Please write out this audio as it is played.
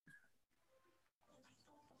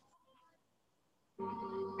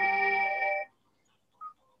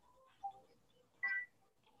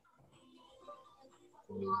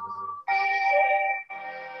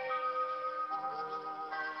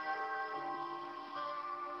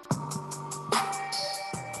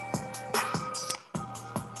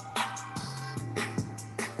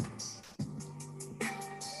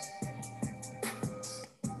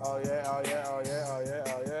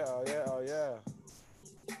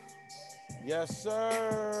Yes,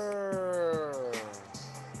 sir.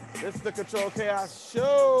 This is the Control Chaos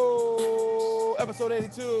Show, episode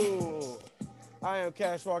 82. I am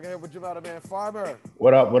Cash walking here with Jamel the Man Farmer.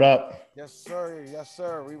 What up? What up? Yes, sir. Yes,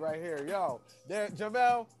 sir. We right here. Yo,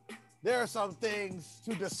 Jamel, there are some things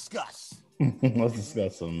to discuss. Let's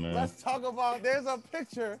discuss them, man. Let's talk about, there's a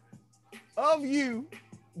picture of you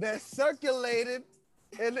that's circulated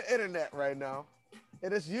in the internet right now.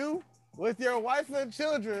 It is you with your wife and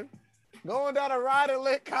children going down a Ryder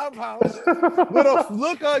Lake compound with a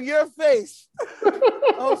look on your face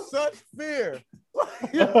of such fear.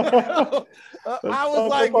 I was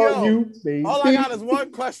like, yo, all I got is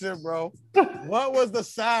one question, bro. What was the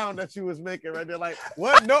sound that you was making right there? Like,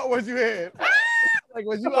 what note was you in? Like,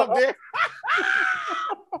 was you up there?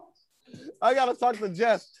 I gotta talk to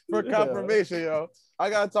Jess for confirmation, yo. I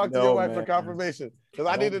gotta talk to your wife for confirmation because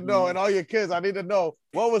I need to know, and all your kids, I need to know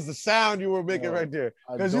what was the sound you were making right there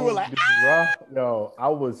because you were like, yo, I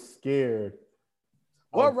was scared.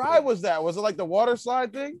 What ride was that? Was it like the water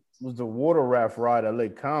slide thing? It was the water raft ride at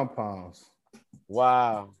Lake Compounds.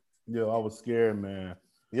 Wow. Yo, I was scared, man.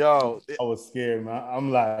 Yo, I was scared, man.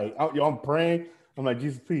 I'm like, I'm praying. I'm like,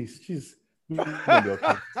 Jesus, please, Jesus.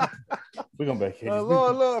 We're gonna be okay.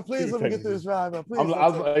 Lord, please let me get through this ride, man. Please.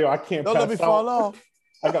 I can't. Don't let me fall off.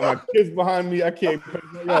 I got my kids behind me. I can't.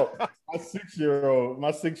 Yo, my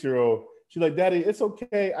six-year-old. She's like, Daddy, it's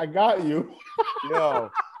okay. I got you.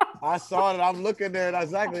 Yo, I saw it. I'm looking there, and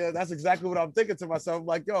that's exactly what I'm thinking to myself. I'm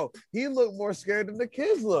like, yo, he looked more scared than the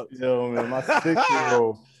kids look. Yo, man,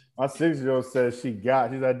 my six-year-old says she's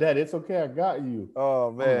like, Daddy, it's okay. I got you.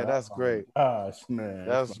 Oh man, that's great. Gosh, man,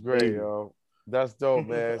 that's great, yo. That's dope,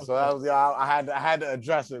 man. So that was I had to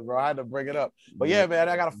address it, bro. I had to bring it up. But yeah, man,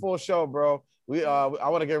 I got a full show, bro. I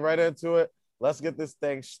want to get right into it. Let's get this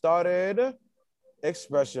thing started.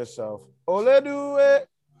 Express yourself. Ole do it.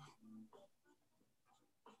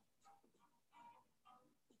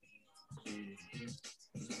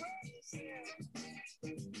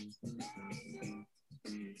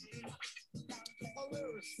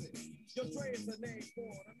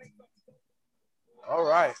 All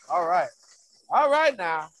right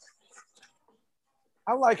now.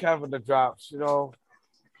 I like having the drops, you know.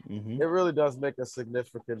 It really does make a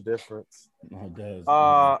significant difference. It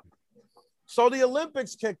does. So the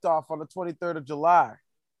Olympics kicked off on the 23rd of July.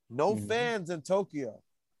 No fans in Tokyo.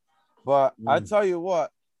 But I tell you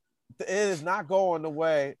what, it is not going the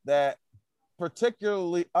way that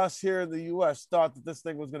particularly us here in the U.S. thought that this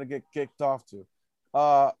thing was going to get kicked off to.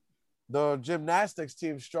 The gymnastics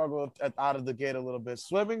team struggled out of the gate a little bit.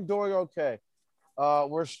 Swimming doing okay.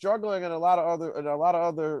 We're struggling in a lot of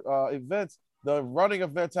other events. The running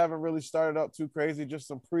events haven't really started up too crazy. Just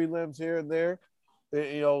some prelims here and there.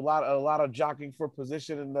 You know, a lot of jockeying for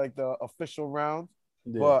position in like the official round.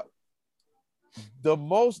 Yeah. But the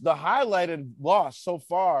highlighted loss so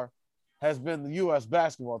far has been the U.S.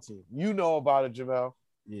 basketball team. You know about it, Jamel.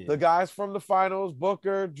 Yeah. The guys from the finals,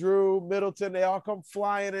 Booker, Drew, Middleton, they all come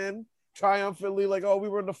flying in triumphantly, like, "Oh, we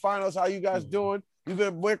were in the finals. How you guys doing? You've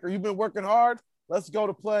been working hard. Let's go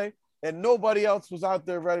to play." And nobody else was out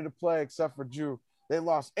there ready to play except for Drew. They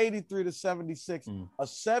lost 83-76, a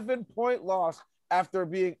 7-point loss after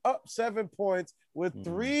being up 7 points with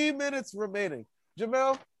 3 minutes remaining.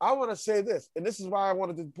 Jamel, I want to say this, and this is why I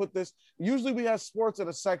wanted to put this. Usually we have sports in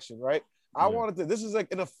a section, right? This is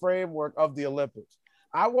like in a framework of the Olympics.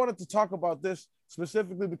 I wanted to talk about this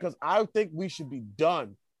specifically because I think we should be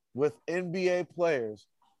done with NBA players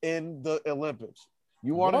in the Olympics.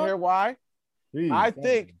 You want to hear why? I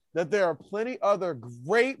think that there are plenty other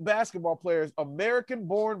great basketball players,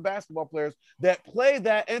 American-born basketball players that play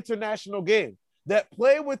that international game, that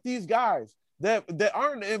play with these guys that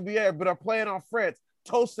aren't in the NBA but are playing on France,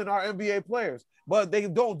 toasting our NBA players. But they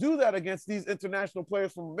don't do that against these international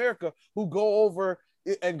players from America who go over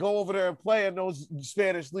there and play in those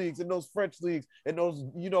Spanish leagues and those French leagues and those,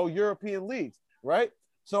 European leagues, right?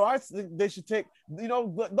 So I think they should take,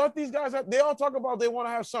 let these guys have, they all talk about they want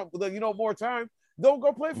to have something, more time. Don't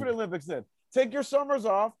go play for the Olympics then. Take your summers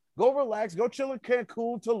off, go relax, go chill in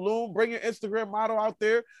Cancun, Tulum, bring your Instagram model out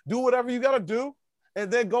there, do whatever you got to do,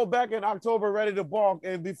 and then go back in October ready to ball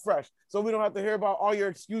and be fresh. So we don't have to hear about all your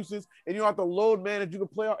excuses and you don't have to load manage. You can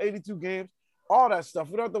play all 82 games, all that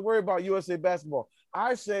stuff. We don't have to worry about USA basketball.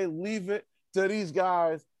 I say leave it to these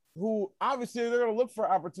guys who obviously they're going to look for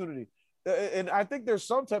opportunity. And I think there's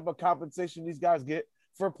some type of compensation these guys get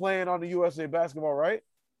for playing on the USA basketball, right?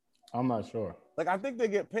 I'm not sure. Like, I think they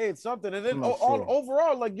get paid something. And then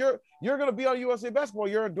overall, like, you're going to be on USA basketball.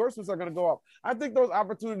 Your endorsements are going to go up. I think those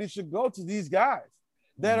opportunities should go to these guys.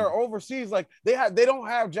 that are overseas. Like they don't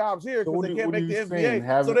have jobs here because they can't make the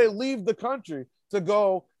NBA, so they leave the country to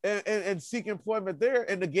go and seek employment there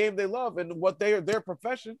in the game they love and what their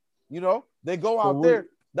profession. You know, they go out there.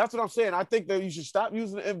 That's what I'm saying. I think that you should stop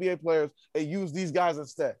using the NBA players and use these guys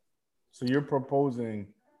instead. So you're proposing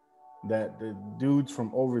that the dudes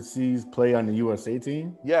from overseas play on the USA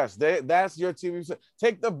team? Yes, that's your team.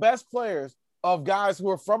 Take the best players of guys who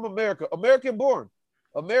are from America, American-born,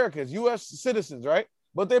 Americans, U.S. citizens, right?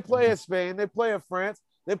 But they play in Spain, they play in France,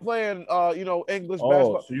 they play in English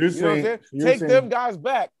basketball. So you're saying, take them guys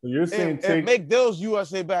back and make those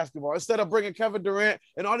USA basketball instead of bringing Kevin Durant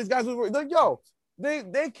and all these guys who were like, yo,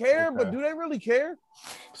 they care, but do they really care?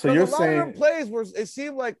 So you're saying a lot of them plays where it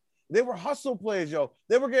seemed like they were hustle plays, yo.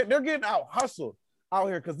 They're getting out hustled out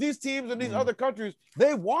here because these teams in these other countries,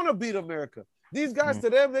 they want to beat America. These guys to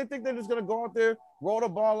them, they think they're just gonna go out there, roll the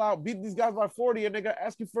ball out, beat these guys by 40, and they're gonna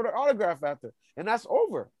ask you for their autograph after, and that's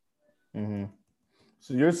over. Mm-hmm.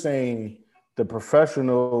 So you're saying the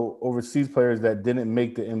professional overseas players that didn't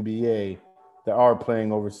make the NBA that are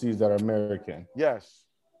playing overseas that are American? Yes.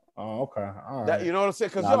 Oh, okay. All right. You know what I'm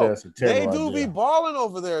saying? Because they do be balling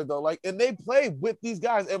over there though, like, and they play with these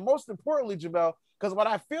guys, and most importantly, Jamel, because what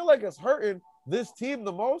I feel like is hurting this team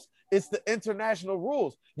the most, it's the international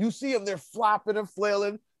rules. You see them, they're flopping and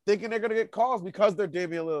flailing, thinking they're going to get calls because they're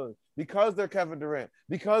Damian Lillard, because they're Kevin Durant,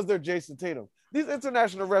 because they're Jason Tatum. These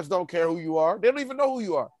international refs don't care who you are. They don't even know who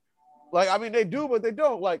you are. Like, I mean, they do, but they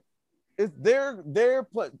don't. Like, it's they're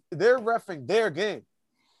reffing their game.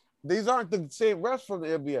 These aren't the same refs from the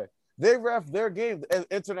NBA. They ref their game as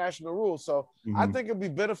international rules. So I think it'd be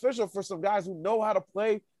beneficial for some guys who know how to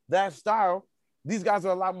play that style. These guys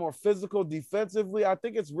are a lot more physical defensively. I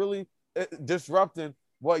think it's really disrupting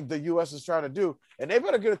what the U.S. is trying to do. And they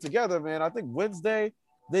better get it together, man. I think Wednesday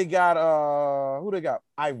they got who they got?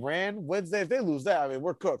 Iran Wednesday. If they lose that, I mean,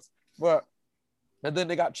 we're cooked. And then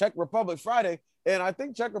they got Czech Republic Friday. And I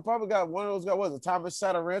think Czech Republic got one of those guys, was it Thomas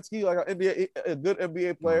Satoransky, like a good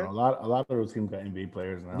NBA player. A lot of those teams got NBA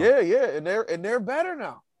players now. Yeah, and they're better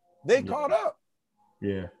now. They caught up.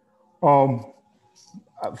 Yeah.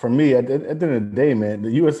 For me, at the end of the day, man,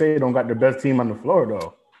 the USA don't got the best team on the floor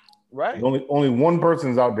though. Right. Only one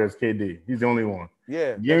person's out there is KD. He's the only one.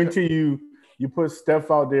 Yeah. Guarantee you put Steph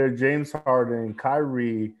out there, James Harden,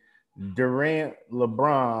 Kyrie, Durant,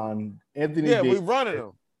 LeBron, Anthony. Yeah, we running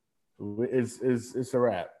them. It's a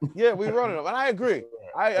wrap. Yeah, we running them, and I agree.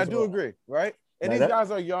 I do agree, right? And these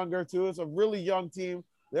guys are younger too. It's a really young team.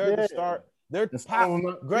 They're at the start.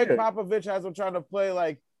 Greg Popovich has them trying to play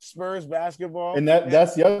like Spurs basketball, and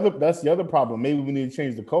that's the other problem. Maybe we need to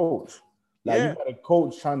change the coach. Like you got a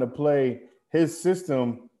coach trying to play his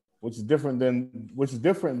system, which is different than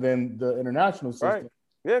the international system. Right.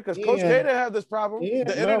 Yeah, because Coach K didn't have this problem.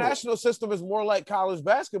 The international system is more like college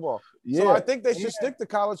basketball. Yeah. So I think they should stick to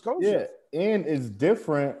college coaches. Yeah, and it's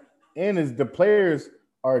different, and the players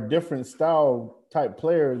are a different style type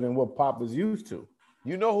player than what Pop is used to.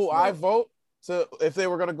 You know who I vote to if they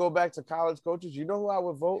were going to go back to college coaches? You know who I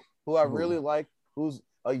would vote? Who I really like? Who's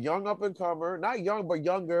a young up-and-comer, not young, but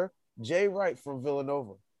younger, Jay Wright from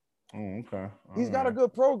Villanova. Oh, okay. He's got a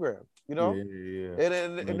good program, you know? Yeah.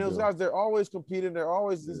 And those guys, they're always competing.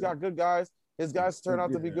 He's got good guys. His guys turn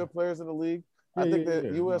out to be good players in the league. I think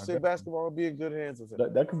that USA basketball will be in good hands with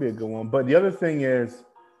it. That could be a good one. But the other thing is,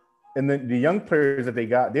 and the young players that they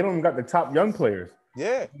don't even got the top young players.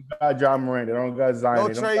 Yeah. They don't got John Morant. They don't got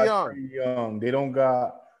Zion. No Trae Young. They don't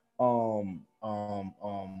got the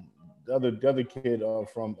other kid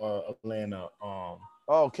from Atlanta.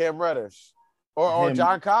 Cam Reddish. Or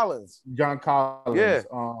John Collins. John Collins. Yeah.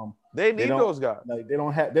 They need those guys. Like they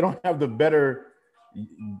don't have the better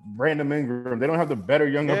Brandon Ingram. They don't have the better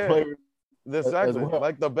younger players. Exactly. Well.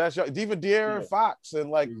 Like the best, even De'Aaron Fox and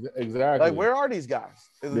like exactly. Like where are these guys?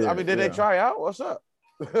 I mean, did they try out? What's up?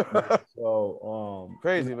 So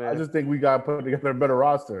crazy, man. I just think we got to put together a better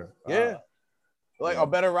roster. Yeah. A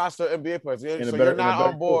better roster of NBA players. So you're not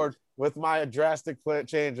on board with my drastic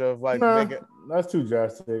change of like make it. That's too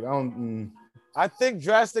drastic. I think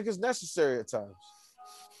drastic is necessary at times.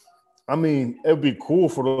 I mean, it would be cool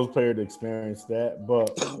for those players to experience that, but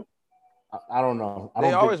I don't know.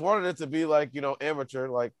 They always wanted it to be like, amateur.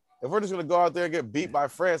 Like, if we're just going to go out there and get beat by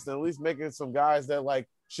France, then at least make it some guys that, like,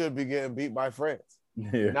 should be getting beat by France.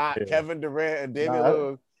 Kevin Durant and Damian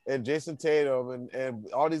Lillard and Jason Tatum and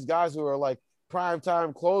all these guys who are, like,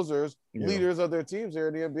 primetime closers, leaders of their teams here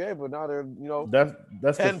in the NBA, but now they're,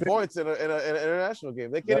 that's 10 points in an international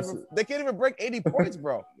game. They can't even break 80 points,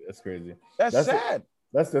 bro. That's crazy. That's sad.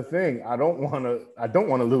 That's the thing. I don't want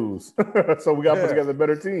to lose. So we got to put together a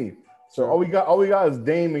better team. So all we got is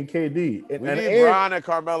Dame and KD. We need Bron and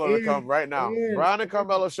Carmelo to come right now. Bron and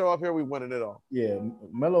Carmelo show up here, we winning it all. Yeah,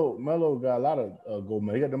 Melo got a lot of gold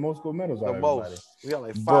medals. He got the most gold medals out of everybody. We got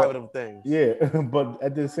like 5 of them things. Yeah, but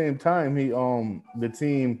at the same time, he the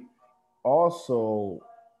team also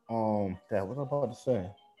what was I about to say?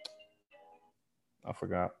 I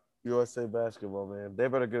forgot. USA basketball, man. They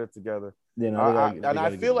better get it together. Yeah,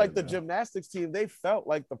 I feel like the gymnastics team, they felt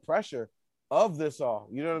like the pressure of this all.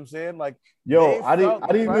 You know what I'm saying? Like, I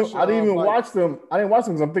didn't even watch them. I didn't watch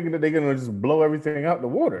them because I'm thinking that they're gonna just blow everything out the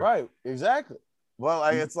water. Right, exactly. Well,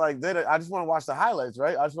 it's like I just want to watch the highlights,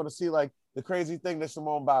 right? I just want to see like the crazy thing that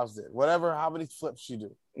Simone Biles did. Whatever, how many flips she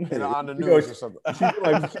do on the news or something.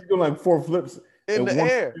 She's doing like 4 flips in the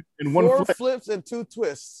air. In one 4 flips and 2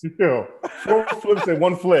 twists. Yeah, 4 flips and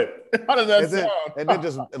 1 flip. How does that sound? And then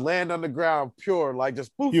just land on the ground pure, like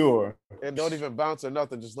just poof. Pure. And don't even bounce or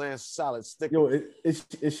nothing, just land solid, stick. Yo, is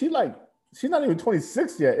she like, she's not even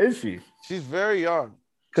 26 yet, is she? She's very young.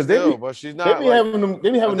 Because but she's not. They be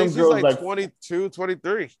having them girls like 22,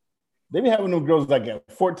 23. They be having them girls like at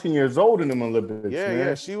 14 years old in them Olympics.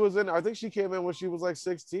 Yeah. She was in. I think she came in when she was like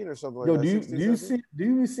 16 or something like that. Do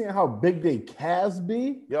you see how big they calves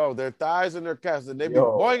be? Yo, their thighs and their calves, and they be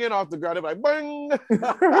boinging off the ground. They be like, bang.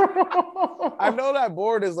 I know that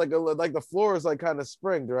board is like the floor is like kind of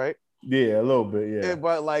springed, right? Yeah, a little bit, yeah.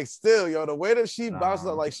 But like still, yo, the way that she bounces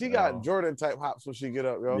up, like she got Jordan type hops when she get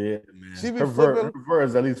up, yo. Yeah, man. She be flipping. Her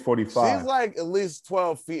is at least 45. She's like at least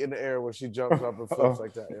 12 feet in the air when she jumps up and flips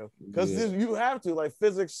like that, yo. Because you have to, like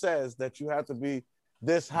physics says that you have to be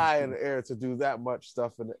this high in the air to do that much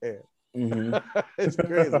stuff in the air. Mm-hmm. It's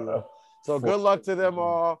crazy, though. So good luck to them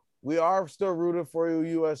all. We are still rooting for you,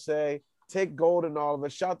 USA. Take gold in all of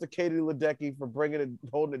it. Shout to Katie Ledecky for bringing it,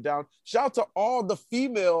 holding it down. Shout to all the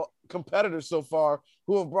female competitors so far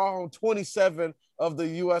who have brought home 27 of the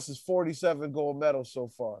US's 47 gold medals so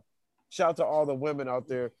far. Shout to all the women out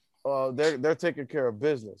there. They're taking care of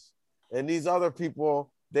business. And these other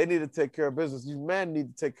people, they need to take care of business. These men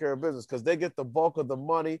need to take care of business because they get the bulk of the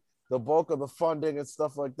money, the bulk of the funding and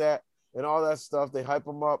stuff like that, and all that stuff. They hype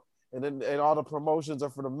them up, and all the promotions are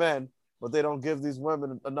for the men. But they don't give these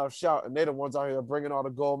women enough shout, and they're the ones out here bringing all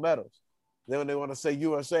the gold medals. Then when they want to say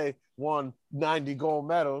USA won 90 gold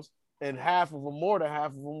medals, and more than half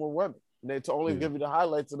of them were women. And they only give you the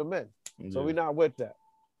highlights of the men. So we're not with that.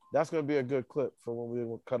 That's going to be a good clip for when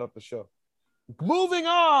we cut up the show. Moving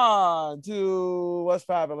on to what's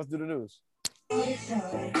poppin'. Let's do the news.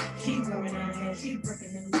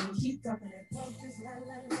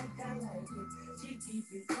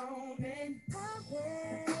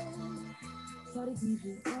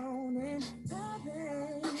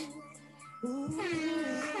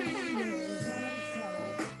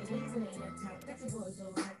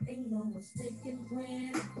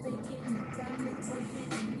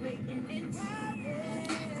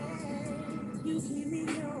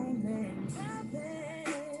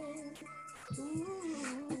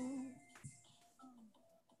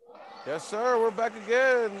 Yes, sir. We're back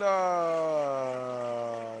again.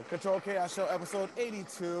 Control Chaos Show, episode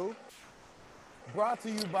 82. Brought to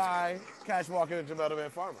you by Cash Walker and Jamel the Man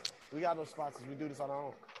Farmer. We got no sponsors. We do this on our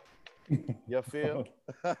own. You feel?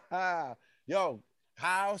 Yo,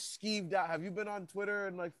 how skeeved out? Have you been on Twitter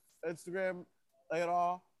and like Instagram at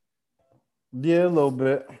all? Yeah, a little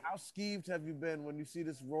bit. How skeeved have you been when you see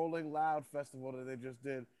this Rolling Loud festival that they just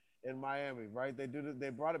did in Miami, right? They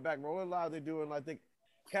brought it back. Rolling Loud, they do in, I think,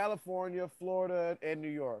 California, Florida, and New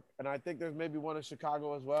York. And I think there's maybe one in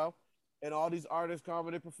Chicago as well. And all these artists come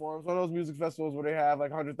and they perform. It's one of those music festivals where they have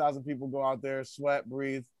like 100,000 people go out there, sweat,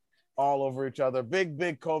 breathe all over each other. Big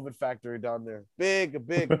COVID factory down there. Big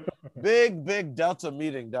Delta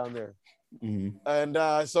meeting down there. Mm-hmm.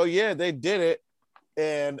 And so, yeah, they did it.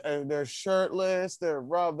 And they're shirtless, they're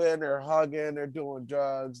rubbing, they're hugging, they're doing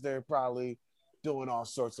drugs. They're probably doing all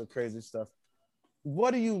sorts of crazy stuff.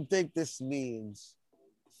 What do you think this means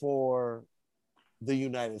for the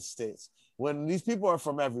United States? When these people are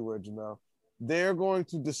from everywhere, Jamel, they're going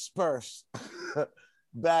to disperse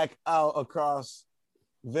back out across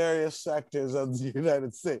various sectors of the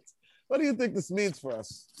United States. What do you think this means for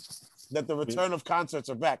us? That the return of concerts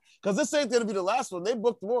are back? Because this ain't going to be the last one. They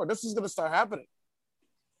booked more. This is going to start happening.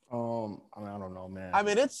 I don't know, man. I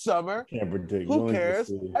mean, it's summer. Can't predict. Who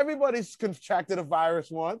cares? Everybody's contracted a virus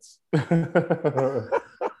once.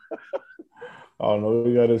 Oh no,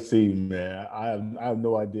 we gotta see, man. I have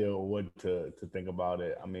no idea what to think about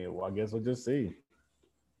it. I mean, well, I guess we'll just see.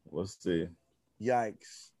 We'll see.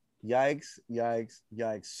 Yikes.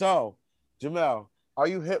 So, Jamel, are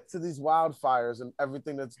you hip to these wildfires and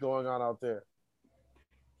everything that's going on out there?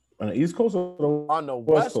 On the East Coast or the on the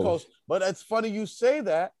West Coast. But it's funny you say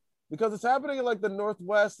that because it's happening in like the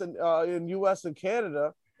Northwest and in U.S. and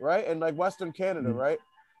Canada, right? And like Western Canada, right?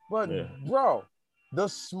 But bro, the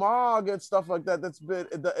smog and stuff like that that's been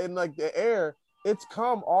in like the air, it's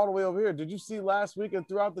come all the way over here. Did you see last week and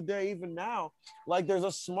throughout the day, even now, like there's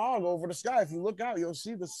a smog over the sky. If you look out, you'll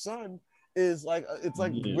see the sun is like it's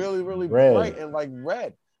like really, really bright and like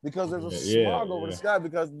red because there's a smog over the sky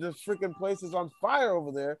because the freaking place is on fire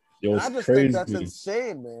over there. And I just think that's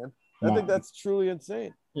insane, man. I think that's truly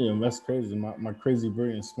insane. Yeah, that's crazy. My crazy,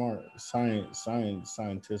 brilliant, smart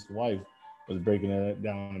scientist wife was breaking that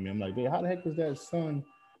down to me. I'm like, babe, how the heck is that sun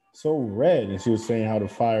so red? And she was saying how the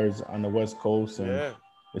fires on the West Coast and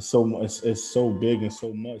it's so big and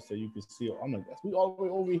so much that you can see it. I'm like, we all the way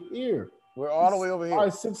over here. We're all the way over here.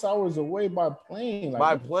 5-6 hours away by plane.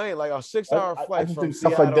 Like a 6-hour flight from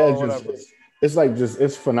stuff Seattle like that. Or whatever.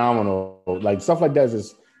 It's phenomenal. Like stuff like that is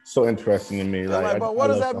just so interesting to me. But what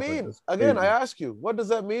does that mean? Again, I ask you, what does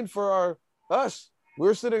that mean for us?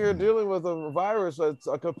 We're sitting here dealing with a virus. It's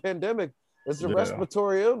like a pandemic. It's a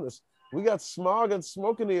respiratory illness. We got smog and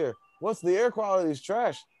smoke in the air. Once the air quality is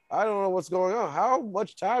trash, I don't know what's going on. How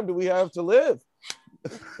much time do we have to live?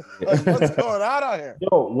 Like, what's going on out here?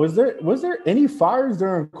 Yo, was there any fires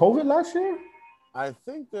during COVID last year? I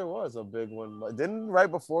think there was a big one. Didn't right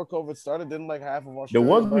before COVID started? Didn't like half of Australia?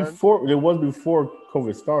 There was before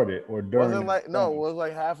COVID started or during. Wasn't like no, it was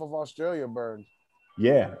like half of Australia burned.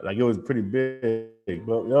 Yeah, like it was pretty big,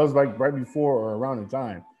 but it was like right before or around the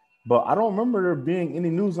time. But I don't remember there being any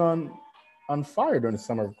news on fire during the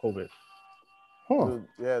summer of COVID. Huh. Dude,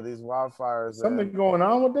 yeah, these wildfires. Something going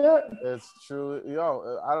on with that? It's truly,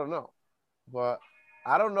 I don't know, but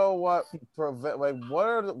I don't know what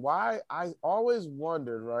why I always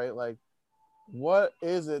wondered, right? Like, what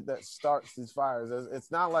is it that starts these fires?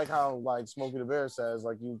 It's not like how like Smokey the Bear says,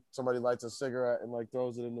 like somebody lights a cigarette and like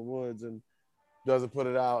throws it in the woods and doesn't put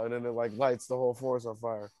it out, and then it like lights the whole forest on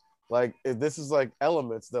fire. Like this is like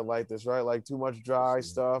elements that light this, right? Like too much dry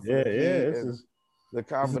stuff. The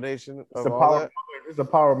combination of all that. It's the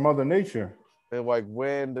power of Mother Nature. And like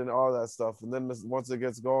wind and all that stuff. And then once it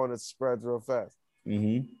gets going, it spreads real fast.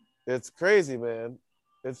 Mm-hmm. It's crazy, man.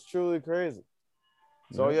 It's truly crazy.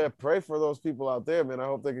 So yeah, pray for those people out there, man. I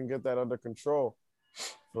hope they can get that under control.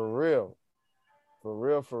 For real. For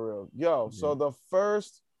real. Yo, so the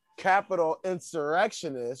first Capitol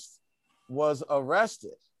insurrectionist was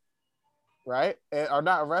arrested, right? Or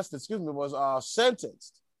not arrested, was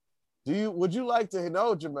sentenced. Would you like to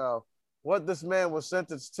know, Jamel, what this man was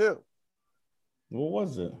sentenced to? What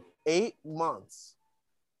was it? 8 months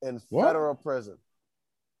in federal prison.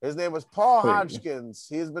 His name was Paul Hodgkins.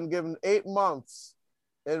 He has been given 8 months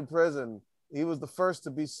in prison. He was the first to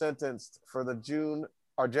be sentenced for the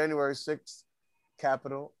January 6th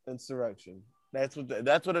Capitol insurrection. That's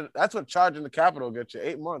what charging the Capitol gets you.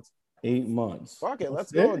 8 months. 8 months. Fuck it,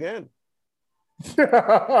 let's go again.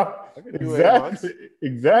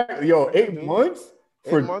 Exactly. Yo, 8 months.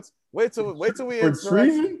 8 months. Wait till we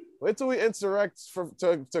treason. Wait till we insurrect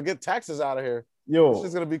to get taxes out of here. Yo, this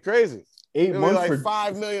is gonna be crazy. 8 months like for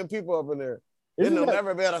 5 million people up in there. Then they'll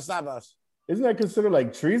never be able to stop us. Isn't that considered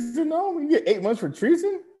like treason? No, you get 8 months for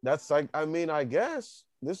treason. That's like, I mean, I guess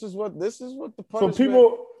this is what the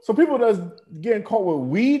punishment. So people that's getting caught with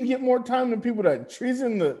weed get more time than people that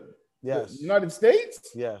treason the United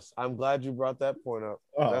States. Yes, I'm glad you brought that point up.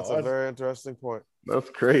 That's a very interesting point.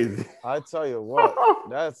 That's crazy. I tell you what,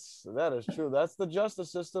 that is true. That's the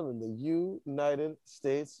justice system in the United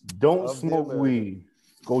States. Don't smoke weed.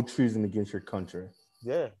 Go treason against your country.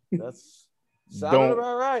 Yeah, that's sounded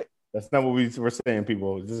about right. That's not what we were saying,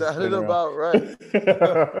 people. Sounded about right.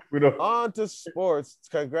 On to sports.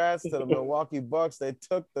 Congrats to the Milwaukee Bucks. They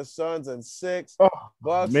took the Suns in 6.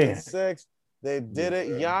 Bucks in 6. They did it.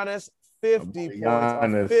 Giannis, 50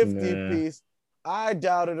 points, 50 piece. I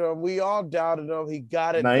doubted him. We all doubted him. He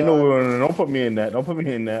got it. Now, you know, don't put me in that. Don't put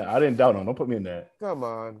me in that. I didn't doubt him. Don't put me in that. Come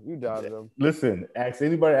on. You doubted him. Listen,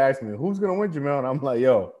 anybody ask me, who's going to win, Jamel? And I'm like,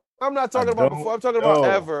 yo. I'm not talking about before. I'm talking about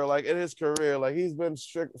ever, like in his career. Like he's been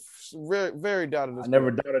strict, very, very doubted. I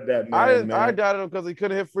never doubted that, man. I doubted him because he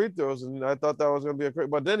couldn't hit free throws, and I thought that was going to be a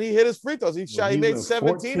great. But then he hit his free throws. He made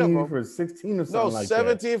 17 of them. For 16 or something like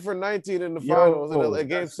 17 for 19 in the finals in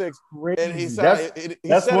game 6. Crazy. And he said,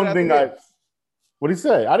 that's one thing what did he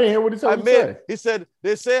say? I didn't hear what he said. He said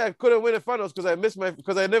they say I couldn't win the finals because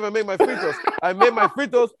I never made my free throws. I made my free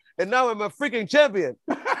throws, and now I'm a freaking champion.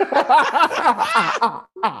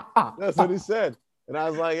 That's what he said. And I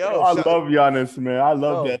was like, I love Giannis, man. I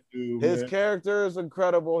love that dude. His man. character is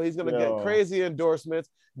incredible. He's gonna get crazy endorsements.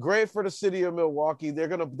 Great for the city of Milwaukee.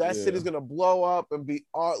 That city's gonna blow up and be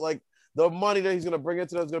like the money that he's gonna bring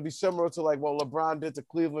into that is gonna be similar to like what LeBron did to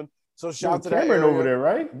Cleveland. So shout out to that area over there,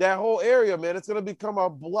 right? That whole area, man. It's gonna become a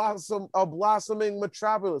blossoming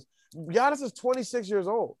metropolis. Giannis is 26 years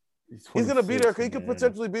old. He's gonna be there. He could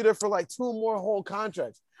potentially be there for like 2 more whole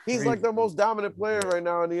contracts. He's like the most dominant player right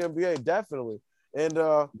now in the NBA, definitely. And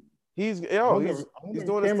he's doing his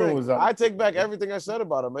thing. I take back everything I said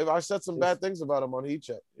about him. Maybe I said some bad things about him on Heat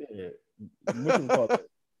Check. Yeah.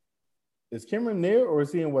 Is Cameron there or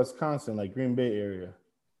is he in Wisconsin, like Green Bay area?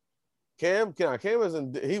 Cam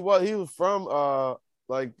is he was from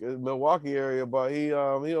like Milwaukee area, but he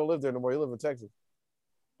don't live there anymore. He lives in Texas.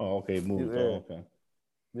 Oh, okay, moved. Yeah. Oh, okay.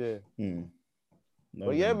 Yeah.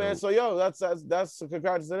 But yeah, man. So that's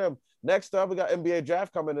congrats to them. Next up, we got NBA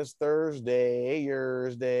draft coming this Thursday,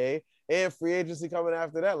 and free agency coming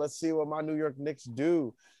after that. Let's see what my New York Knicks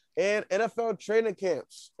do. And NFL training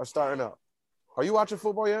camps are starting up. Are you watching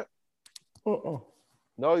football yet?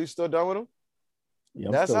 No, you still done with them? Yeah,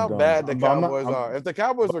 that's how bad the Cowboys are. If the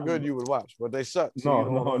Cowboys were good, you would watch, but they suck.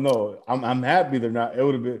 So no. I'm happy they're not. It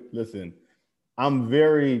would have been. Listen, I'm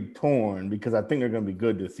very torn because I think they're gonna be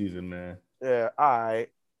good this season, man. Yeah, all right.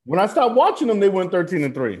 When I stopped watching them, they went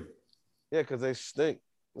 13-3. Yeah, because they stink.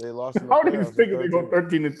 They lost. How do you think they go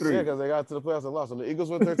 13-3? Yeah, because they got to the playoffs and lost. When the Eagles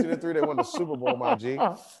went 13-3, they won the Super Bowl, my G.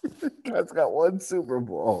 That's got one Super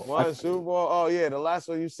Bowl. One Super Bowl. Oh yeah, the last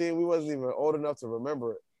one you seen, we wasn't even old enough to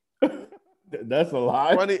remember it. That's a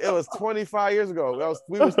lie. It was 25 years ago.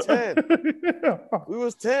 We was 10. We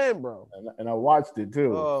was 10, bro. And I watched it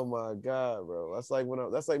too. Oh my God, bro. That's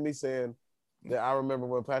like me saying that I remember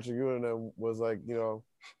when Patrick Ewing was like,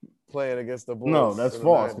 playing against the Bulls. No, that's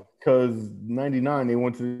false. Because 99 they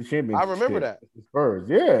went to the championship. I remember that. Spurs,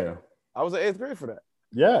 yeah. I was in 8th grade for that.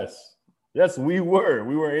 Yes. Yes, we were.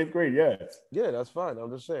 We were in 8th grade, yes. Yeah, that's fine.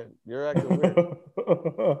 I'm just saying. You're acting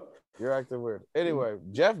weird. You're acting weird. Anyway,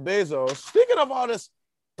 Jeff Bezos, speaking of all this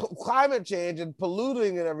climate change and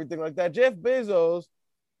polluting and everything like that, Jeff Bezos,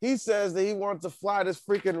 he says that he wants to fly this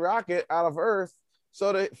freaking rocket out of Earth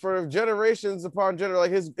so that for generations upon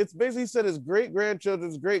generations, it's basically said his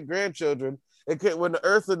great-grandchildren's great-grandchildren, when the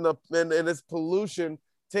Earth and its pollution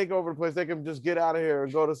take over the place, they can just get out of here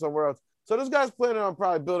and go to somewhere else. So this guy's planning on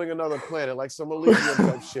probably building another planet, like some Elysium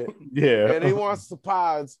type shit. Yeah. And he wants the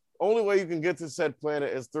pods. Only way you can get to said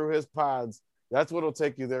planet is through his pods. That's what'll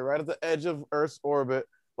take you there, right at the edge of Earth's orbit,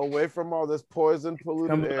 away from all this poison,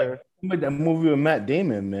 polluted air. Like that movie with Matt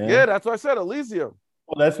Damon, man. Yeah, that's what I said, Elysium.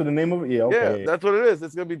 Oh, that's what the name of it? Yeah, okay. Yeah, that's what it is.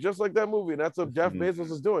 It's going to be just like that movie. And that's what Jeff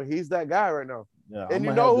Bezos is doing. He's that guy right now. Yeah, and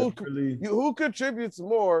you know who contributes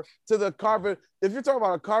more to the carbon? If you're talking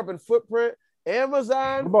about a carbon footprint,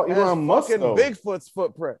 Amazon what about Elon Musk, fucking though? Bigfoot's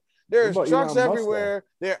footprint. There's trucks everywhere.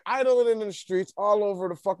 They're idling in the streets all over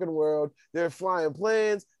the fucking world. They're flying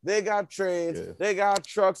planes. They got trains. Yeah. They got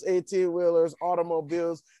trucks, 18-wheelers,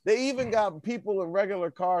 automobiles. They even got people in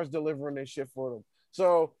regular cars delivering their shit for them.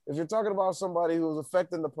 So if you're talking about somebody who's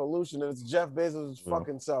affecting the pollution, it's Jeff Bezos'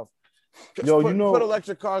 fucking self. Yo, put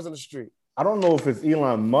electric cars in the street. I don't know if it's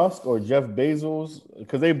Elon Musk or Jeff Bezos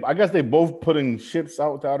because I guess they both putting ships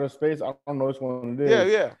out to outer space. I don't know which one it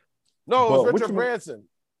is. Yeah. No, it was Richard Branson.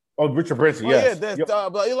 Oh, Richard Branson, yes. Yeah,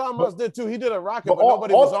 but Elon Musk did too. He did a rocket, but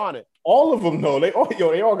nobody was on it. All of them, though, they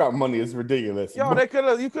all got money. It's ridiculous. Yo,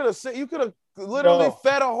 you could have literally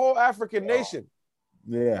fed a whole African nation.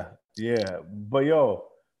 Yeah. But yo,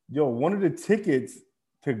 one of the tickets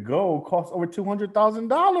to go costs over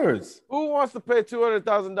 $200,000. Who wants to pay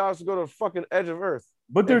 $200,000 to go to the fucking edge of Earth?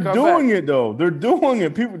 But they're doing it though. They're doing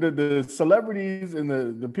it. People, the celebrities and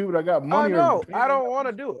the people that got money. I know. I don't want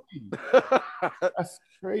to do it. That's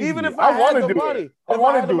crazy. Even if I had the money,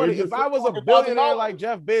 if I was a billionaire like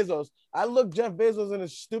Jeff Bezos, I look Jeff Bezos in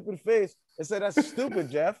his stupid face and say, "That's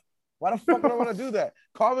stupid, Jeff. Why the fuck would I want to do that?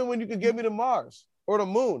 Call me when you can get me to Mars or the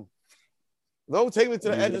moon. Don't take me to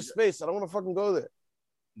the edge of space. I don't want to fucking go there."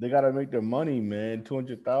 They gotta make their money, man.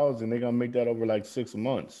 200,000. They're gonna make that over like 6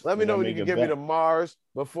 months. Let me know when you can get me to Mars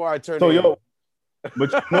before I turn. But you know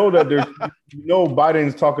that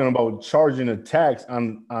Biden's talking about charging a tax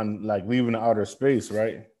on like leaving outer space,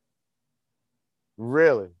 right?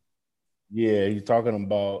 Really? Yeah, he's talking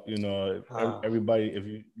about everybody. If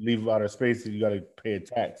you leave outer space, you gotta pay a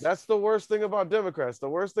tax. That's the worst thing about Democrats. The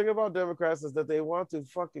worst thing about Democrats is that they want to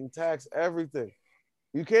fucking tax everything.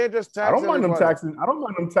 You can't just tax. I don't mind them taxing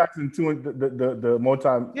the multi.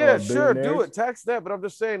 Yeah, sure, do it. Tax that, but I'm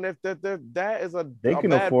just saying that is a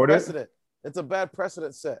bad precedent. It's a bad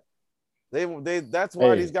precedent set. That's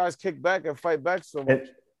why these guys kick back and fight back so much.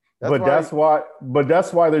 That's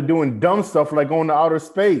why they're doing dumb stuff like going to outer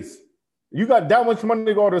space. You got that much money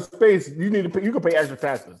to go to space, you can pay extra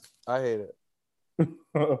taxes. I hate it.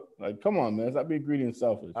 Like, come on, man. Stop being greedy and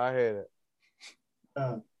selfish. I hate it.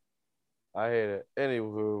 I hate it.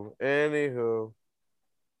 Anywho.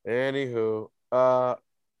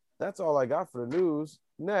 That's all I got for the news.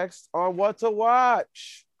 Next on What to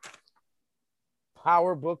Watch.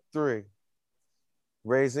 Power Book 3.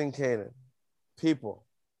 Raising Kanan. People,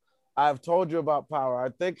 I've told you about Power. I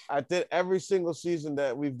think I did every single season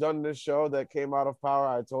that we've done this show that came out of Power.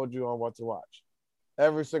 I told you on What to Watch.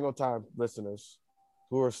 Every single time, listeners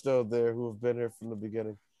who are still there, who have been here from the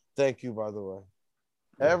beginning. Thank you, by the way.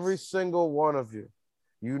 Yes. Every single one of you.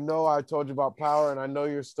 You know I told you about Power, and I know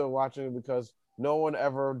you're still watching it because no one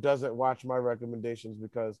ever doesn't watch my recommendations,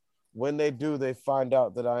 because when they do, they find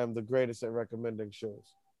out that I am the greatest at recommending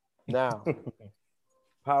shows. Now,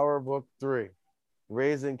 Power Book 3,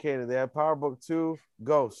 Raising Kanan. They have Power Book 2,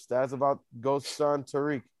 Ghost. That's about Ghost's son,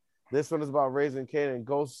 Tariq. This one is about Raising Kanan,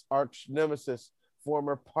 Ghost's arch nemesis,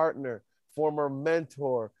 former partner, former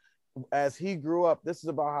mentor. As he grew up, this is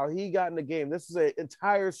about how he got in the game. This is an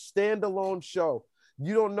entire standalone show.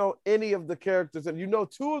 You don't know any of the characters, and you know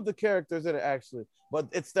two of the characters in it, actually, but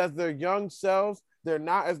it's that they're young selves. They're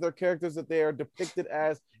not as their characters that they are depicted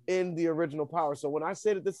as in the original Power. So when I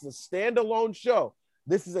say that this is a standalone show,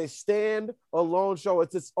 this is a stand-alone show.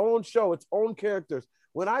 It's its own show, its own characters.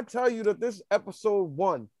 When I tell you that this episode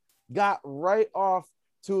 1 got right off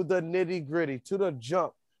to the nitty-gritty, to the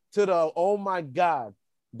jump, to the oh my God,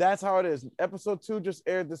 that's how it is. Episode 2 just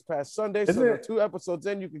aired this past Sunday. So there are 2 episodes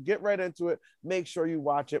in. You can get right into it. Make sure you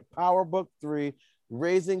watch it. Power Book 3,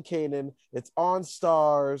 Raising Kanan. It's on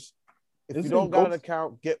Stars. If you don't got an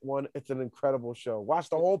account, get one. It's an incredible show. Watch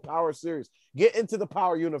the whole Power series. Get into the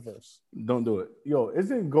Power universe. Don't do it. Yo,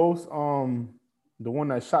 isn't Ghost the one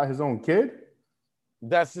that shot his own kid?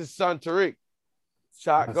 That's his son, Tariq.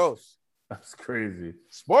 Ghost. That's crazy.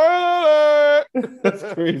 Spoiler alert! That's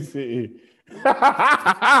crazy.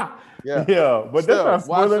 Yeah, but still, that's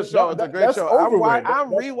not spoiler. Watch the show. It's a great show.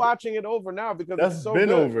 I'm rewatching it over now because it's so been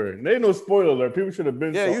good. Over. There ain't no spoiler alert. People should have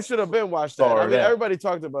been. Yeah, you should have been watched that. I mean, everybody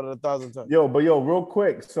talked about it 1,000 times. Yo, real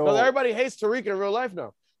quick. So everybody hates Tariq in real life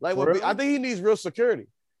now. Like, I think he needs real security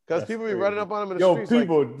because people be running up on him in the streets.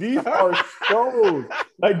 People, these are shows.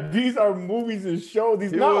 Like, these are movies and shows.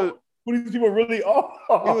 These not who these people really are.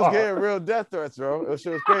 He was getting real death threats, bro. It was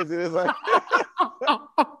crazy. It's like.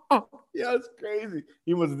 Yeah, it's crazy.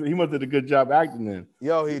 He must have did a good job acting then.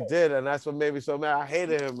 Yo, he did, and that's what made me so mad. I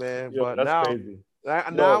hated him, man. Yo, but that's now, crazy.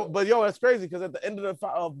 That's crazy because at the end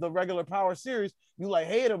of the regular Power series, you like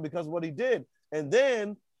hate him because of what he did, and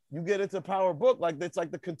then you get into Power Book, like it's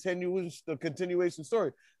like the continuation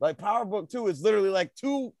story. Like Power Book 2 is literally like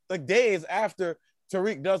 2 days after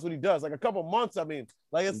Tariq does what he does, like a couple months. I mean,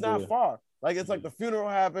 like it's not far. Like it's like the funeral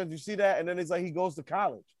happens, you see that, and then it's like he goes to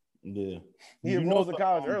college. Yeah, he enrolls in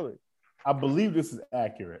college early. I believe this is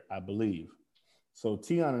accurate. I believe. So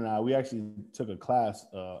Tion and we actually took a class.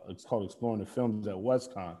 It's called Exploring the Films at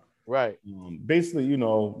WestCon. Right. Basically,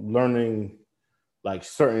 learning like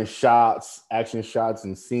certain shots, action shots,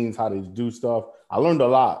 and scenes, how they do stuff. I learned a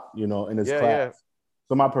lot, in this class. Yeah.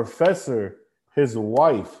 So my professor, his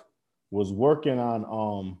wife, was working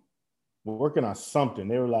on something.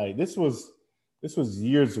 They were like, this was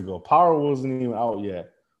years ago. Power wasn't even out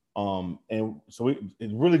yet. And so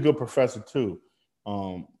it's really good professor too,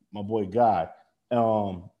 my boy Guy.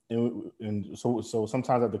 And so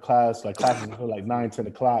sometimes at the classes until like 9-10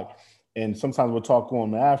 o'clock, and sometimes we'll talk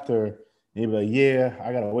on after, and he'll be like, yeah,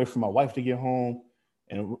 I gotta wait for my wife to get home.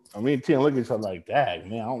 And I mean, Tia look at each other like, dang,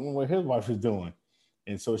 man, I don't know what his wife is doing.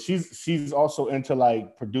 And so she's also into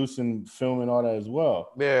like producing film and all that as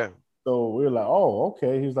well. Yeah. So we were like, oh,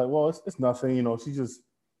 okay. He was like, well, it's nothing,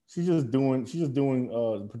 she's just doing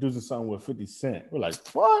producing something with 50 Cent. We're like,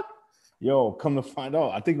 what? Yo, come to find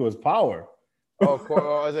out, I think it was Power.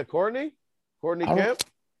 Oh, is it Courtney? Courtney Kemp?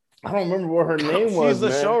 I don't remember what her name was. She's the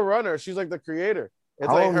showrunner. She's like the creator.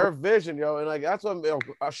 It's like her vision, yo. And like that's what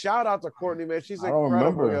a shout out to Courtney, man. She's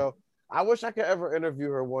incredible, yo. I wish I could ever interview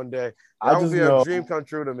her one day. That would be a dream come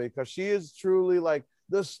true to me because she is truly like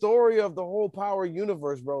the story of the whole Power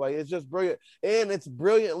universe, bro. Like it's just brilliant. And it's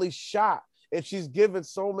brilliantly shot. And she's given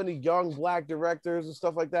so many young Black directors and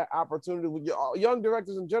stuff like that opportunity with young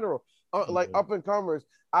directors in general, like up and comers,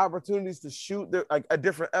 opportunities to shoot a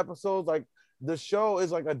different episodes. Like the show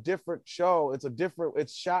is like a different show. It's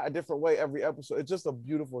shot a different way every episode. It's just a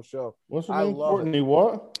beautiful show. What's her name? Courtney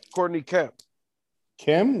what? Courtney Kemp.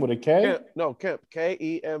 Kim with a K? Kemp. No, Kemp. Kemp.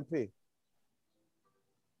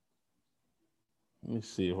 Let me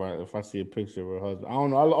see if I see a picture of her husband. I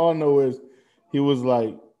don't know. All I know is he was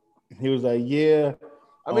like, yeah.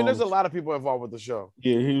 I mean, there's a lot of people involved with the show.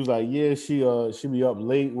 Yeah, he was like, yeah, she be up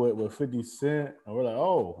late with 50 Cent. And we're like,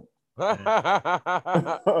 oh.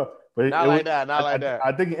 But Not like that. Not like that.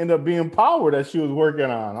 I think it ended up being Power that she was working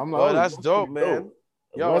on. I'm like, Well, oh, that's dope, man. Dope.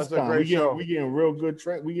 Yo, that's a great show. We getting real good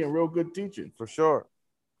we getting real good teaching. For sure.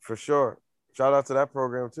 For sure. Shout out to that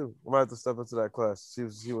program too. We might have to step into that class.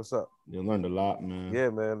 See what's up. You learned a lot, man. Yeah,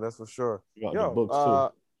 man. That's for sure. You got the books too.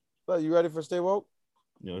 So you ready for Stay Woke?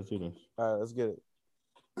 Yeah, let's do this. All right, let's get it.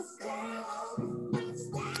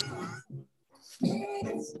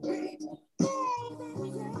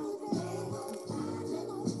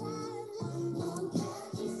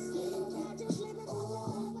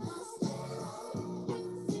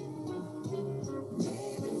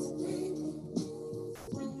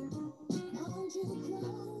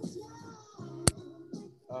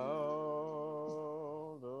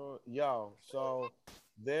 Yo, so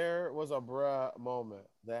there was a bruh moment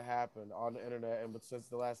that happened on the internet, and since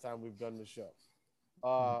the last time we've done the show,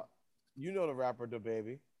 you know the rapper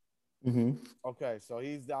DaBaby. Mm-hmm. Okay, so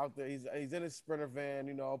he's out there. He's in his Sprinter van.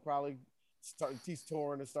 You know, probably he's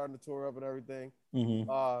touring and starting to tour up and everything.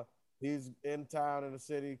 Mm-hmm. He's in town in the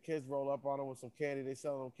city. Kids roll up on him with some candy. They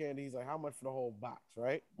sell him candy. He's like, "How much for the whole box?"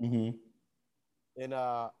 Right? Mm-hmm. And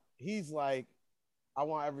he's like, I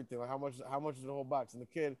want everything. Like, how much is the whole box? And the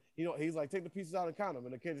kid, he's like, take the pieces out and count them.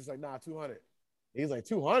 And the kid just like, nah, 200. He's like,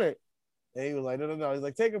 200? And he was like, no. He's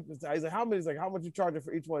like, take them. He's like, how many? He's like, how much you charging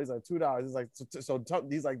for each one? He's like, $2. He's like,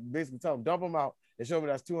 he's like, basically tell him, dump them out and show me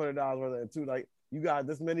that's $200 worth of two. Like, you got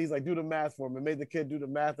this many. He's like, do the math for him and made the kid do the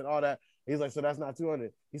math and all that. He's like, so that's not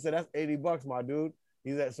 200. He said, that's $80, my dude.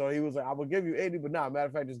 So he was like, I will give you 80, but nah, matter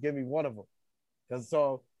of fact, just give me one of them. Because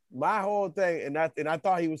so my whole thing, and I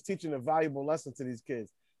thought he was teaching a valuable lesson to these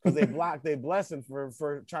kids. Because they blocked their blessing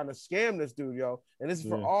for trying to scam this dude, yo. And this is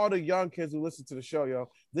for all the young kids who listen to the show, yo.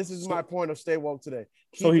 This is my point of Stay Woke today.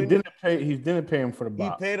 So he didn't pay him for the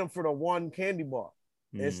box. He paid him for the one candy bar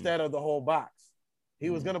instead of the whole box. He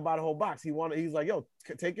was gonna buy the whole box. He's like, yo,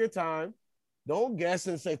 take your time. Don't guess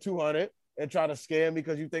and say 200 and try to scam me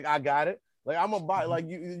because you think I got it. Like, I'm gonna buy, like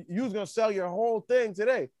you was gonna sell your whole thing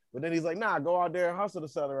today. But then he's like, nah, go out there and hustle to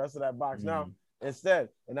sell the rest of that box now. Instead,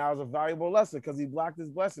 and that was a valuable lesson because he blocked his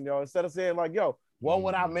blessing, yo. Instead of saying like, yo, what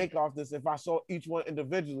would I make off this if I sold each one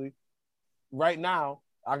individually? Right now,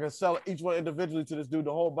 I can sell each one individually to this dude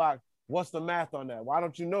the whole box. What's the math on that? Why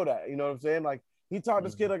don't you know that? You know what I'm saying? Like, he taught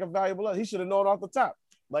this kid like a valuable lesson. He should have known off the top.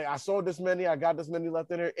 Like, I sold this many, I got this many left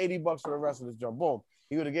in there, $80 for the rest of this jump. Boom.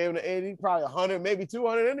 He would have gave him the 80, probably 100, maybe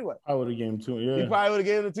 200 anyway. I would have gave him 200. Yeah. He probably would have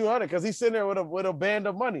gave him the 200 because he's sitting there with a band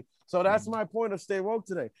of money. So that's my point of Stay Woke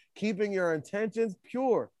today. Keeping your intentions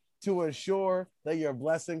pure to ensure that your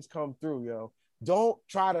blessings come through, yo. Don't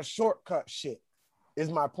try to shortcut shit, is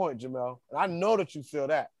my point, Jamel. And I know that you feel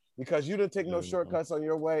that because you didn't take no shortcuts on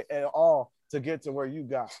your way at all to get to where you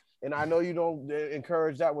got. And I know you don't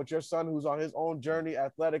encourage that with your son who's on his own journey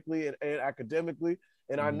athletically and academically.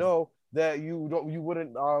 And I know that you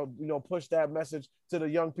wouldn't push that message to the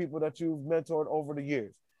young people that you've mentored over the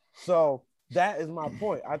years. So that is my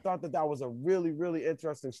point. I thought that was a really, really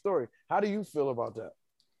interesting story. How do you feel about that?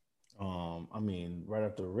 I mean, right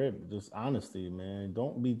off the rip, just honesty, man.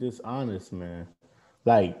 Don't be dishonest, man.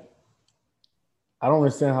 Like, I don't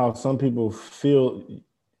understand how some people feel.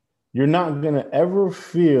 You're not gonna ever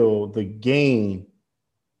feel the gain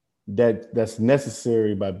that's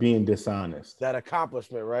necessary by being dishonest. That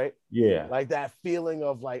accomplishment, right? Yeah. Like that feeling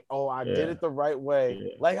of like, oh, I did it the right way.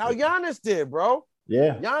 Yeah. Like how Giannis did, bro.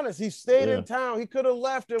 Yeah. Giannis, he stayed in town. He could have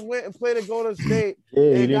left and went and played at Golden State.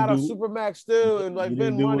 He got a Supermax still and like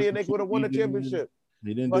been money and they would have won the championship.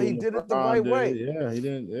 He didn't but he did it the right way. Yeah, he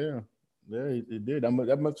didn't. Yeah, he did.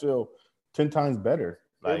 That must feel 10 times better.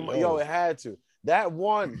 Like, it had to. That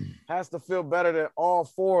one has to feel better than all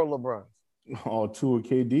 4 of LeBron's. All 2 of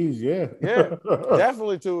KD's, yeah. Yeah,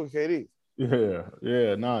 definitely 2 of KD.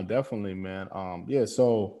 Yeah, no, definitely, man.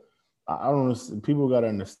 So I don't. People gotta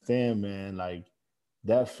understand, man. Like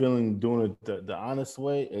that feeling, doing it the honest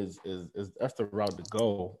way is that's the route to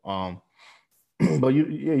go. But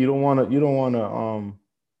you don't want to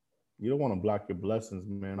block your blessings,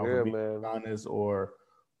 man. Over being honest or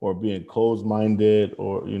being closed-minded,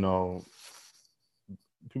 or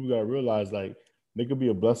people gotta realize like there could be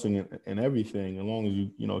a blessing in everything as long as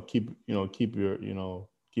you keep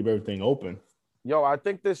everything open. Yo, I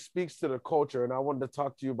think this speaks to the culture, and I wanted to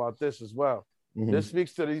talk to you about this as well. Mm-hmm. This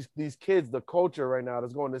speaks to these kids, the culture right now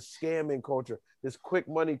that's going, this scamming culture, this quick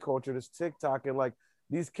money culture, this TikTok, and like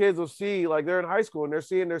these kids will see, like they're in high school and they're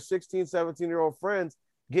seeing their 16, 17-year-old friends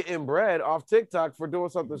getting bread off TikTok for doing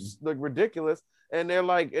something like ridiculous. And they're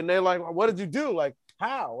like, what did you do? Like,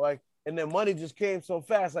 how? Like, and then money just came so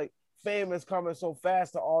fast. Like, fame is coming so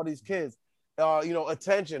fast to all these kids.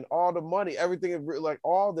 Attention, all the money, everything, like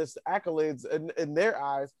all this accolades in their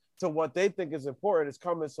eyes to what they think is important is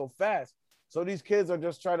coming so fast. So these kids are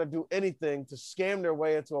just trying to do anything to scam their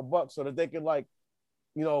way into a buck so that they can, like,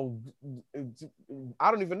 I don't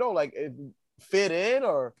even know, like, fit in,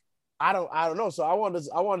 or I don't know. So I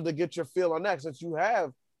wanted to get your feel on that, since you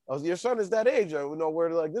have your son is that age, where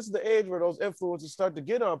like this is the age where those influences start to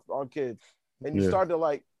get up on kids, and you start to,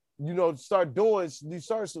 like, start doing,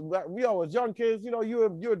 we always young kids,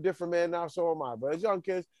 you're a different man now, so am I. But as young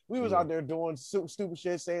kids, we was out there doing stupid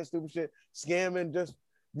shit, saying stupid shit, scamming, just,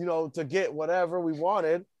 to get whatever we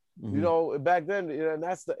wanted, back then, and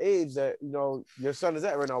that's the age that, your son is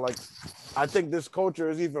at right now. Like, I think this culture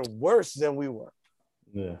is even worse than we were.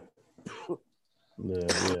 Yeah. Yeah.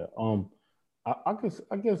 I guess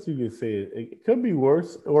you could say it could be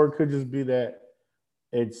worse, or it could just be that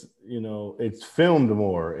it's it's filmed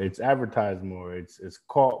more, it's advertised more, it's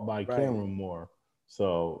caught by camera more.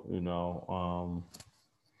 So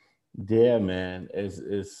yeah, man,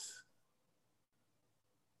 it's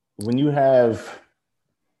when you have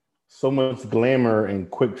so much glamour and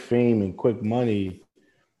quick fame and quick money,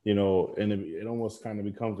 and it almost kind of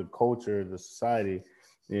becomes a culture, the society.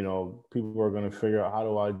 People are going to figure out, how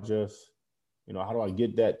do I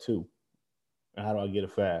get that too? And how do I get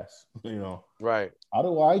it fast? Right. How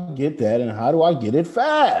do I get that, and how do I get it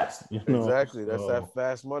fast? Exactly. That's that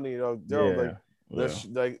fast money.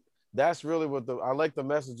 That's really what I like the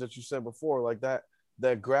message that you said before, like that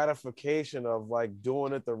gratification of, like,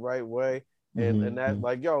 doing it the right way, and that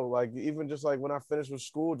like, like, even just like when I finished with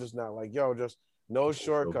school just now, like, just no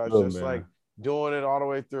shortcuts, just man. Like doing it all the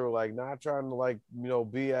way through, like not trying to, like,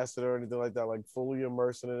 BS it or anything like that, like fully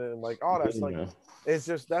immersing in it, and like all that's like, it's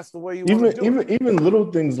just, that's the way you want to do it. Even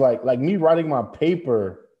little things like me writing my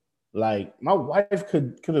paper, like my wife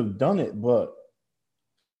could have done it, but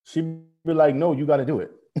she'd be like, no, you got to do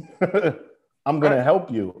it. I'm gonna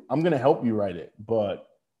help you. I'm gonna help you write it, but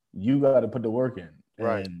you got to put the work in.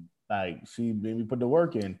 Right. And like, she made me put the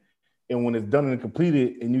work in, and when it's done and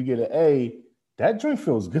completed, and you get an A, that joint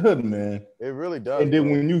feels good, man. It really does. And then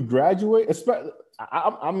when you graduate, especially,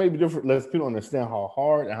 I may be different. Let's people understand how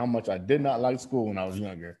hard and how much I did not like school when I was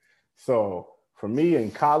younger. So for me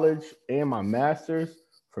in college and my master's,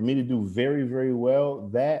 for me to do very, very well,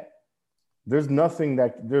 that there's nothing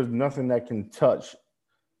that can touch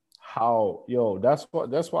how,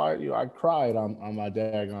 that's why I cried on my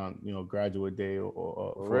daggone, graduate day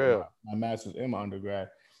or for my master's and my undergrad,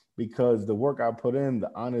 because the work I put in,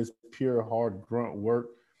 the honest, pure, hard grunt work,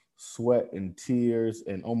 sweat and tears,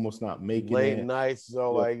 and almost not making late it. Nights.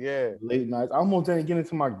 So late nights. I almost didn't get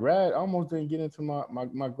into my grad. I almost didn't get into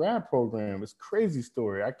my grad program. It's a crazy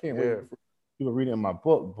story. I can't wait for people reading my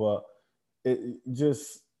book, but it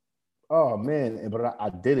just, oh man. But I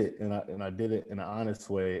did it, and I did it in an honest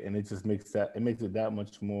way, and it just makes it that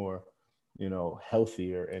much more,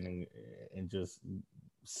 healthier and just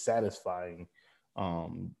satisfying.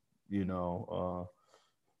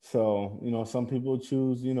 So, some people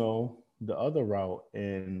choose, the other route,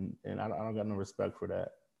 and I don't got no respect for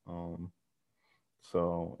that.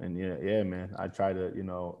 Man, I try to,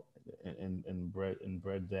 and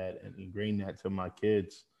bred that and ingrain that to my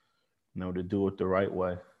kids, to do it the right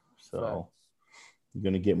way. So you're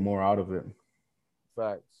going to get more out of it.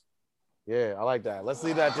 Facts. Yeah, I like that. Let's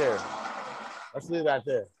leave that there.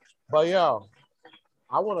 But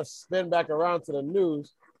I want to spin back around to the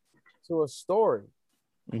news, to a story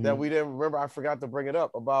that we didn't remember. I forgot to bring it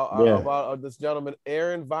up about this gentleman,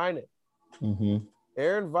 Aaron Vining.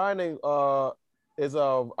 Aaron Vining is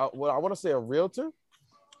what I want to say a realtor.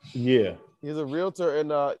 Yeah, he's a realtor in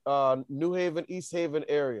New Haven, East Haven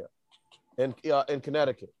area, in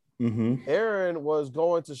Connecticut. Aaron was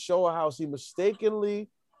going to show a house. He mistakenly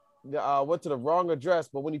went to the wrong address,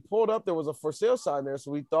 but when he pulled up, there was a for sale sign there,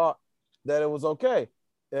 so we thought that it was okay.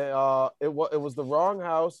 It was the wrong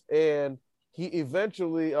house, and he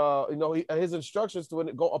eventually, his instructions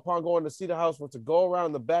upon going to see the house were to go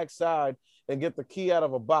around the back side and get the key out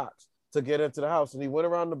of a box to get into the house. And he went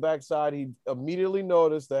around the back side. He immediately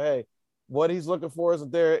noticed that, hey, what he's looking for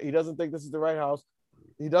isn't there. He doesn't think this is the right house.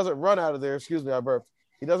 He doesn't run out of there. Excuse me, I burped.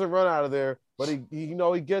 He doesn't run out of there, but he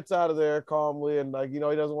gets out of there calmly, and he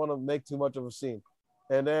doesn't want to make too much of a scene.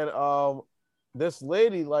 And then this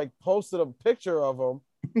lady posted a picture of him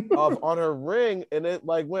on her ring, and it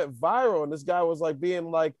went viral, and this guy was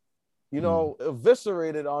being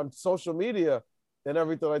eviscerated on social media and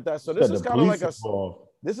everything like that. So this is kind of like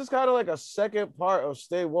this is kind of like a second part of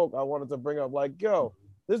Stay Woke I wanted to bring up. Like, yo,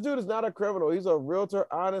 this dude is not a criminal. He's a realtor,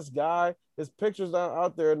 honest guy. His picture's not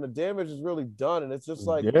out there, and the damage is really done. And it's just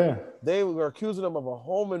like they were accusing him of a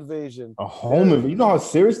home invasion. A home invasion. You know how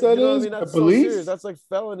serious that you know is? What I mean? That's the police? So serious. That's like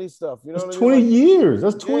felony stuff. You know That's what I mean? 20 years.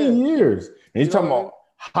 That's 20 years. And he's talking about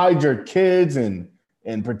hide your kids and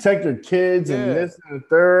protect your kids and this and the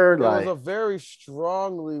third. It was a very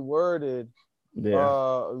strongly worded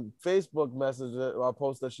Facebook message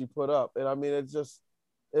post that she put up, and I mean, it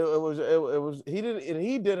was he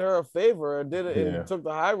did her a favor and did it and took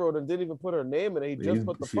the high road and didn't even put her name in it. He just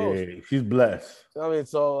put the post. She's blessed. I mean,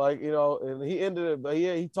 so like and he ended it, but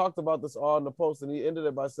he talked about this on the post, and he ended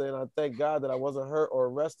it by saying, "I thank God that I wasn't hurt or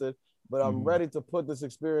arrested, but I'm ready to put this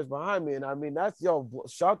experience behind me." And I mean, that's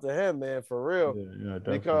shout to him, man, for real,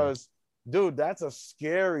 because dude, that's a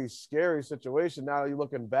scary situation. Now you're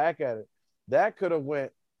looking back at it, that could have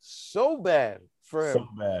went so bad for him. So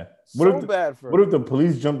bad. What if the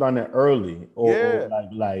police jumped on it early? What if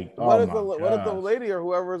the lady or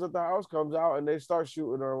whoever is at the house comes out and they start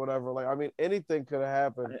shooting or whatever? Like, I mean, anything could have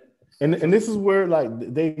happened. And this is where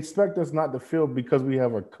like they expect us not to feel because we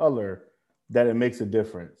have a color that it makes a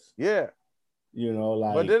difference. Yeah.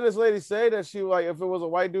 But didn't this lady say that she like if it was a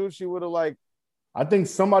white dude, she would have like I think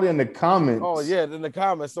somebody in the comments. Oh yeah, in the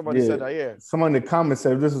comments, somebody said that. Yeah, someone in the comments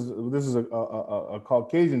said this is a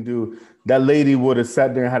Caucasian dude. That lady would have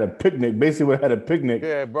sat there and had a picnic. Basically, would have had a picnic.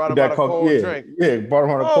 Yeah, brought him out a cold drink. Yeah, brought him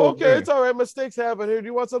out a cold drink. Okay, it's all right. Mistakes happen here. Do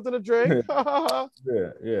you want something to drink?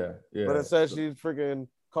 yeah. But it says she freaking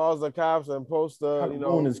calls the cops and posts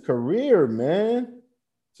on his career, man.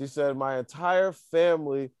 She said, "My entire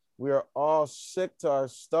family, we are all sick to our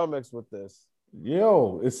stomachs with this."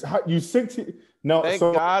 Yo, it's how you sick to no. Thank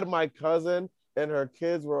God my cousin and her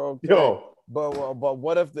kids were okay. Yo, but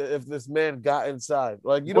what if this man got inside?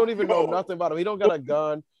 Like you don't even know nothing about him. He don't got a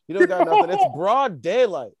gun. He don't got nothing. It's broad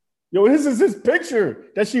daylight. Yo, this is his picture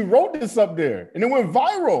that she wrote this up there, and it went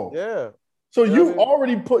viral. Yeah. So you've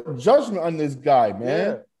already put judgment on this guy,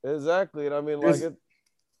 man. Yeah, exactly. And I mean, like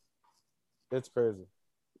it's crazy.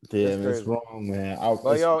 Yeah, it's wrong, man.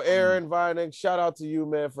 But yo, Aaron Vining, shout out to you,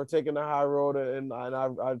 man, for taking the high road, and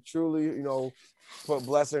I truly, put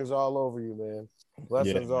blessings all over you, man.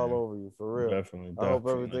 Blessings all over you, for real. Definitely. I hope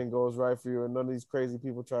everything goes right for you, and none of these crazy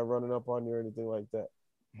people try running up on you or anything like that.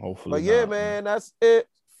 Hopefully. But yeah, man, that's it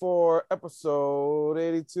for episode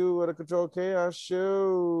 82 of the Control Chaos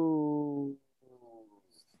Show.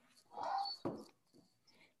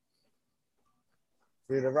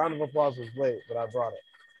 See, the round of applause was late, but I brought it.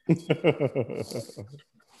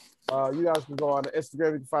 You guys can go on to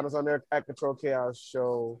Instagram. You can find us on there at Control Chaos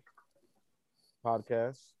Show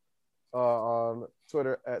Podcast. On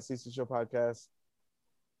Twitter at CC Show Podcast.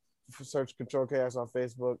 Search Control Chaos on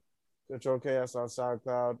Facebook. Control Chaos on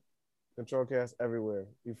SoundCloud. Control Chaos everywhere.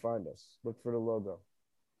 You find us. Look for the logo.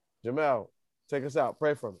 Jamel, take us out.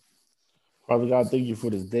 Pray for me. Father God, thank you for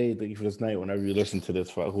this day. Thank you for this night. Whenever you listen to this,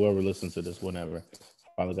 whoever listens to this, whenever.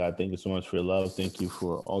 Father God, thank you so much for your love. Thank you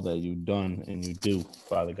for all that you've done and you do,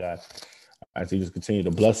 Father God. I think you just continue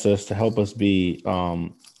to bless us, to help us be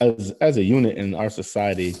as a unit in our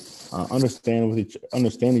society, understand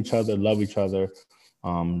each other, love each other,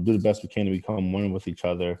 do the best we can to become one with each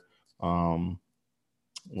other. So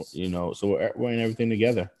we're in everything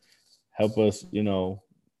together. Help us,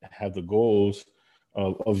 have the goals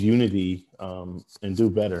of unity and do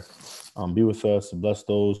better. Be with us, bless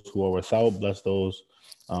those who are without, bless those,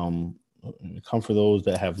 comfort those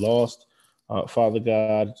that have lost. Father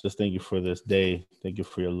God, just thank you for this day. Thank you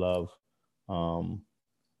for your love.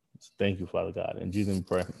 Thank you, Father God. In Jesus' name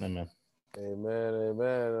we pray. Amen.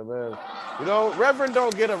 Amen. Reverend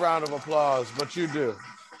don't get a round of applause, but you do.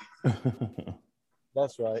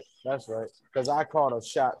 That's right. Because I caught a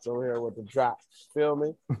shots over here with the drops. Feel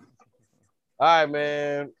me? All right,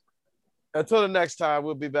 man. Until the next time,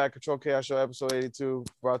 we'll be back. Control Chaos Show, episode 82,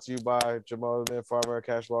 brought to you by Jamal and Farmer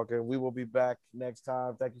Cash Walker. We will be back next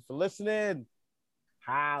time. Thank you for listening.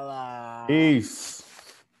 Holla. Peace.